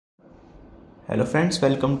Hello friends,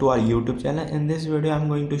 welcome to our YouTube channel. In this video I'm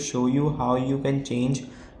going to show you how you can change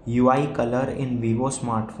UI color in Vivo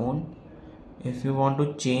smartphone. If you want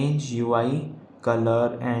to change UI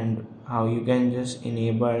color and how you can just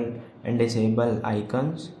enable and disable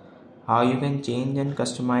icons, how you can change and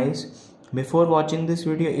customize. Before watching this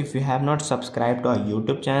video, if you have not subscribed to our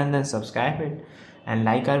YouTube channel, then subscribe it and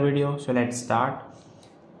like our video. So let's start.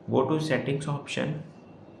 Go to settings option.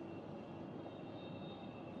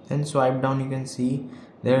 Then swipe down, you can see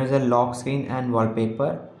there is a lock screen and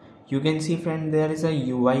wallpaper. You can see friend, there is a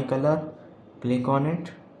UI color. Click on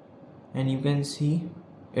it and you can see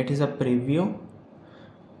it is a preview,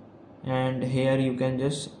 and here you can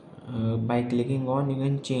just by clicking on, you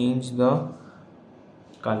can change the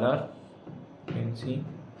color. You can see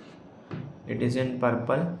it is in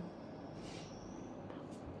purple.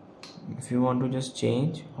 If you want to just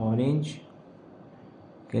change orange,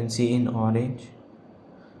 you can see in orange.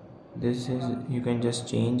 This is, you can just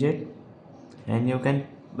change it, and you can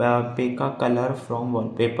pick a color from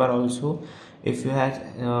wallpaper also. If you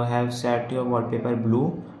have set your wallpaper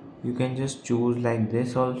blue, you can just choose like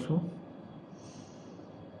this also.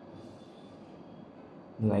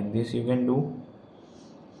 Like this you can do.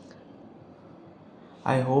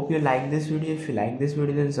 I hope you like this video. If you like this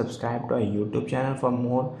video, then subscribe to our YouTube channel for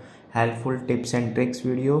more helpful tips and tricks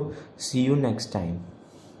video. See you next time.